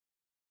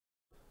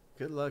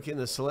Good luck in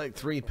the select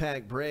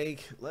 3-pack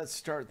break. Let's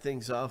start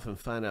things off and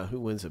find out who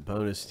wins the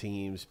bonus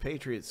teams.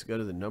 Patriots go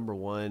to the number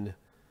 1,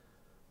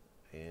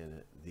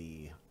 and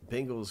the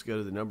Bengals go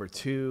to the number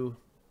 2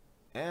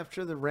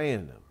 after the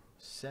random.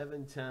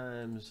 7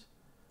 times.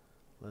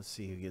 Let's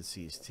see who gets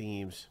these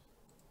teams.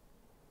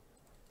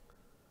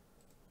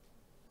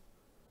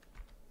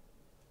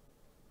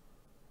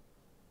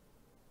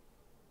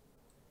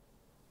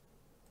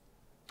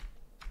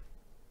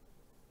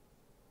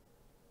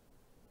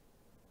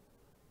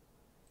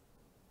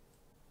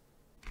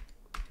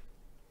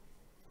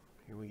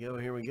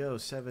 Here we go,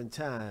 7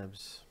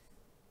 times.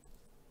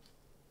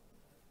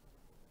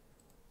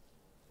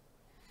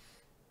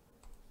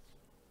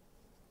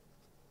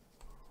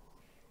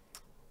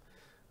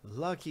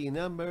 Lucky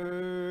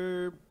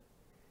number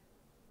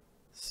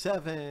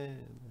 7.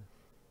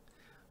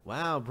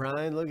 Wow,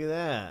 Brian, look at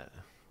that.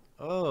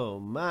 Oh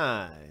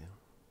my.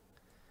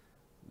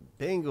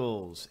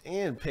 Bengals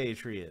and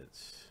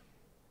Patriots.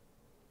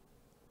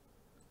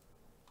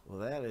 Well,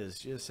 that is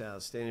just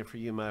outstanding for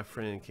you, my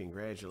friend.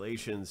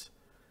 Congratulations.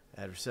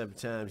 After 7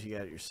 times, you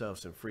got yourself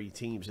some free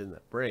teams in the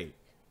break.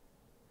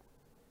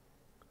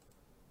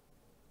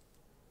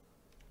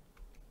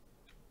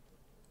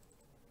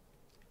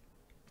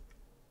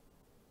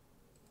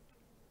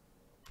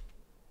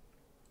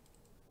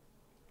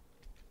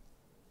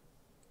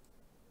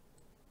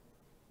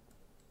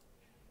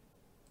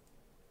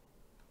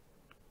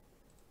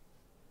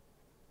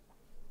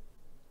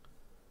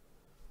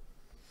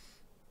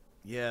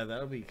 Yeah,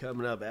 that'll be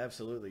coming up.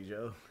 Absolutely,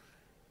 Joe.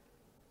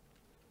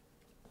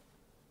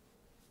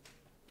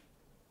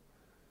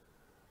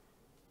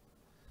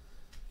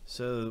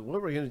 So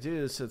what we're going to do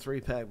is a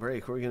 3-pack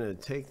break. We're going to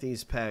take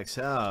these packs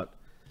out,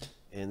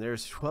 and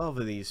there's 12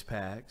 of these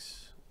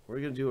packs.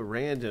 We're going to do a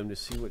random to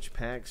see which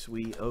packs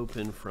we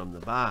open from the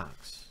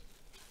box.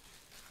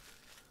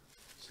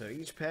 So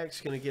each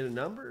pack's going to get a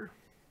number.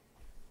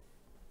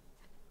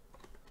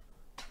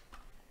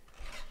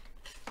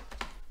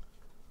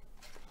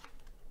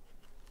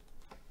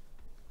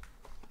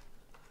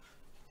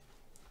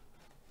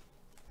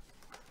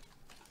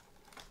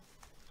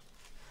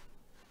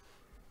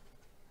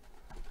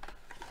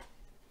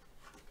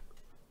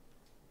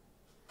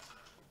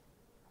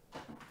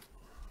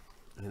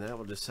 And that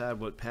will decide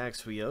what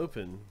packs we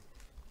open.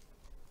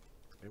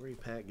 Every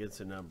pack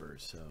gets a number.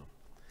 So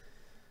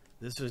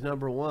this is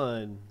number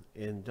 1,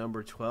 and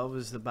number 12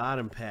 is the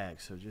bottom pack.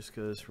 So it just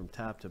goes from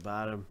top to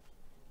bottom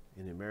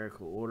in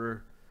numerical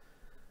order.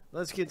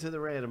 Let's get to the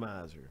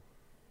randomizer.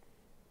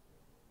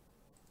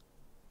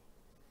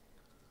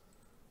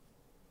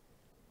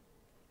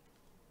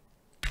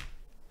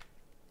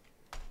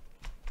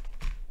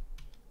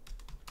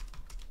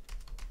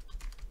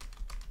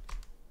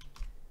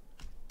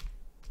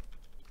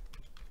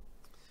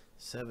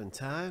 Seven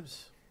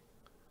times.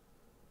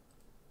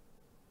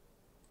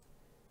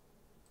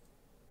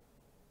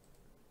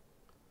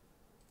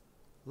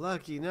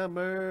 Lucky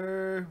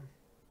number.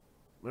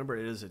 Remember,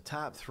 it is the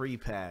top 3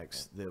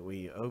 packs that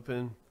we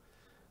open.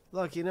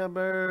 Lucky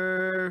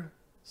number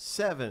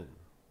 7,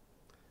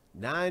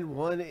 9,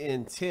 1,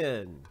 and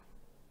 10.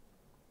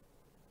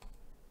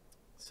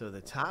 So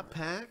the top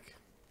pack,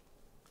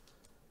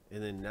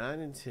 and then 9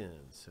 and 10.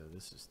 So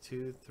this is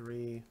 2,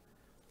 3,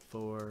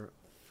 4,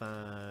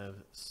 5,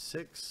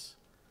 6,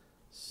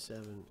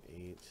 7,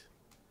 8,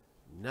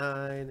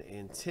 9,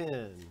 and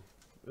 10.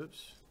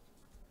 Oops.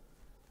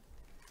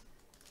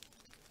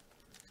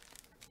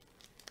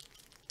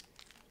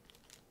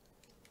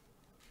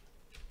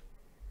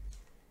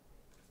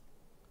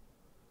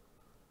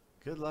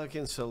 Good luck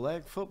in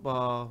select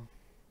football.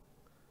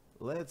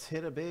 Let's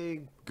hit a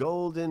big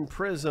golden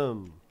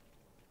prism.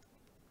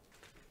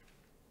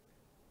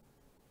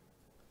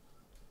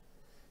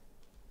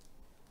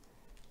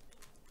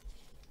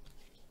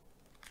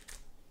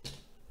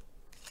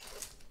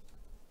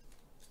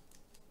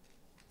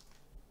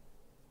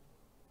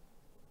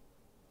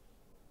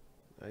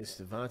 Nice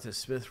Devonta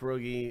Smith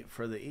rookie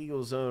for the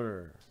Eagles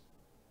owner.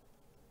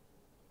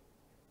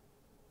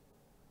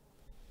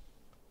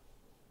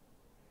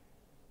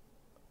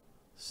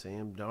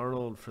 Sam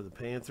Darnold for the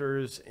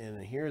Panthers.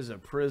 And here's a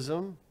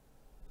prism.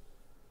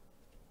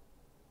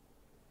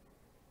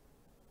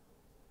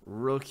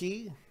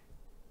 Rookie.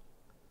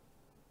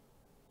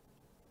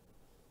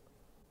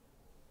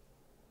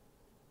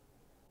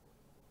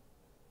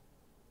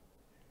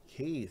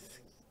 Keith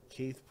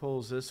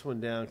pulls this one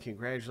down.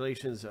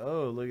 Congratulations.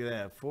 Oh, look at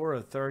that. 4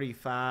 of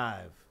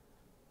 35.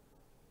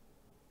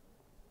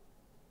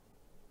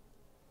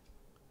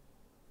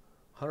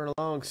 Hunter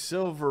Long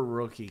silver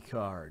rookie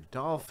card.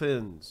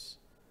 Dolphins.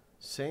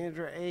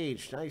 Sandra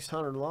H. Nice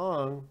Hunter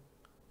Long.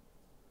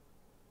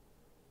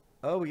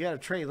 Oh, we got a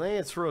Trey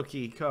Lance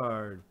rookie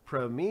card.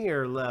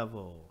 Premier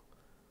level.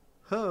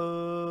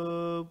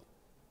 Ho.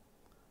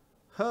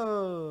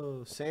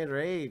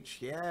 Sandra H.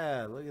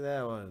 Yeah, look at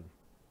that one.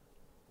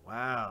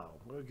 Wow,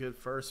 what a good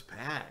first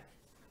pack.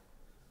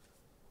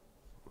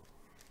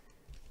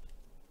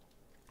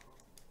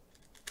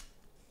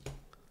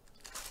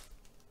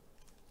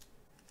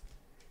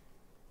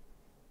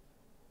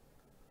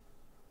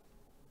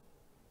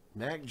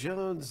 Mac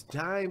Jones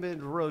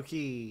Diamond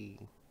Rookie.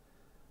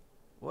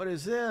 What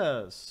is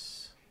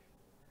this?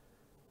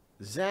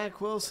 Zach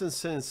Wilson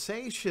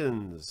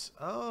Sensations.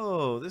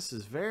 Oh, this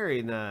is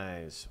very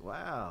nice.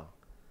 Wow.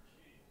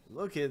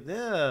 Look at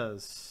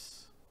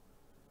this.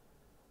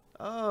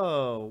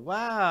 Oh,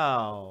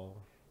 wow.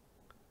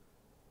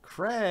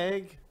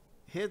 Craig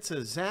hits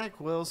a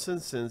Zach Wilson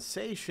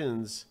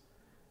Sensations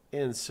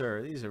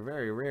insert. These are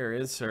very rare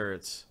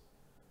inserts.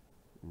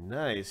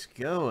 Nice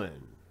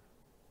going.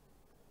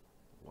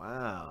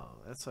 Wow.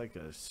 That's like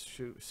a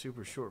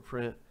super short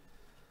print.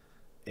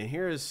 And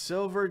here is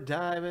Silver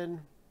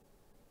Diamond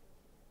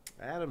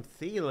Adam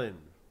Thielen.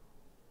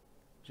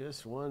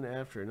 Just one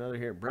after another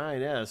here.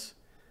 Brian S.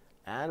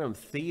 Adam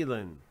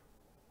Thielen.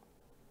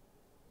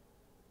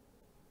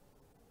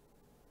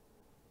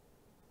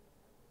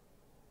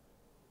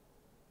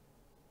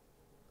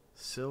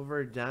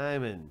 Silver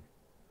Diamond.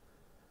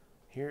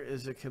 Here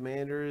is the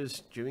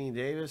Commanders, Jimmy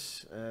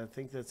Davis. I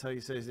think that's how you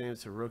say his name.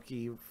 It's a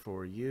rookie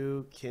for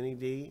you, Kenny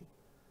D.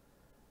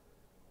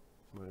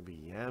 Might be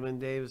Yaman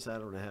Davis. I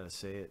don't know how to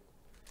say it.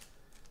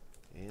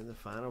 And the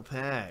final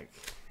pack.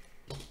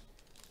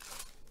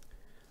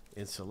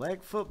 In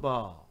Select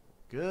Football,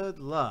 good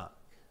luck.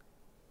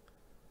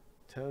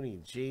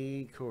 Tony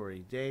G,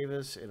 Corey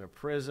Davis, and a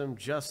Prism,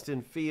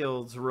 Justin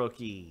Fields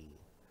rookie.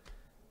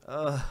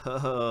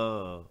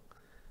 Oh,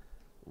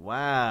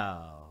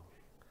 wow.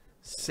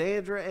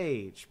 Sandra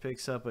H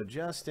picks up a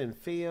Justin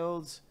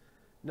Fields,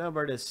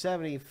 number to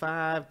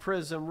 75,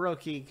 Prism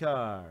rookie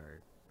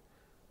card.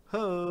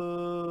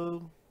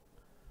 Ho!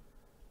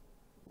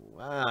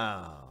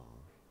 Wow.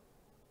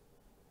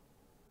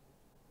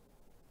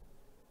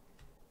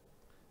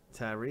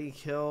 Tyreek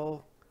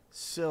Hill,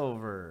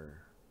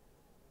 silver.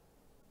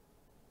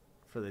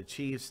 For the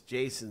Chiefs,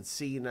 Jason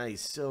C.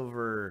 Nice,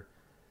 silver.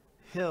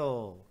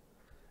 Hill.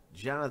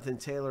 Jonathan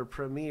Taylor,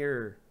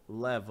 premier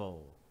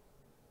level.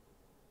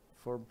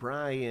 For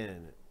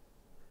Brian.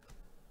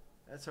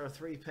 That's our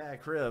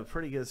 3-pack rib.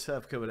 Pretty good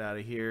stuff coming out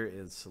of here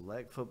in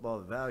Select Football.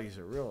 The values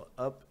are real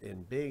up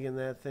and big in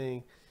that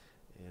thing.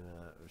 And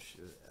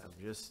I'm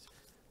just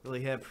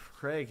really happy for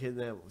Craig hitting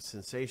that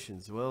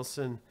Sensations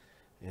Wilson.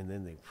 And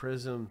then the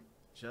Prism,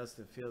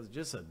 Justin Fields.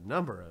 Just a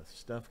number of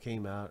stuff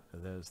came out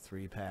of those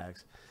 3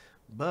 packs.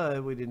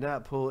 But we did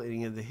not pull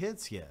any of the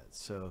hits yet.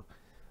 So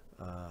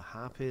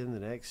hop in the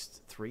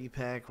next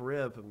 3-pack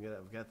rip.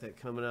 I've got that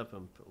coming up.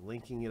 I'm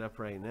linking it up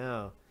right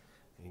now.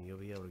 And you'll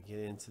be able to get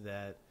into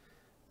that.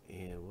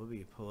 And we'll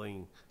be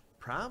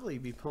probably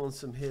be pulling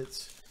some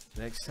hits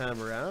next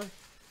time around.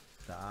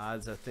 The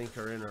odds, I think,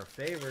 are in our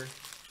favor.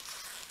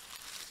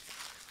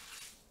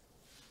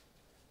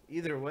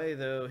 Either way,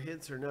 though,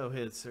 hits or no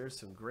hits, there's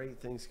some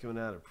great things coming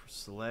out of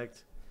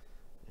Select.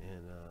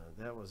 And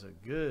that was a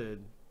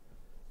good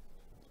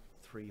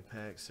 3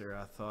 packs there,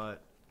 I thought,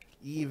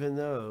 even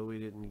though we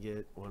didn't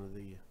get one of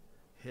the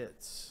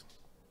hits.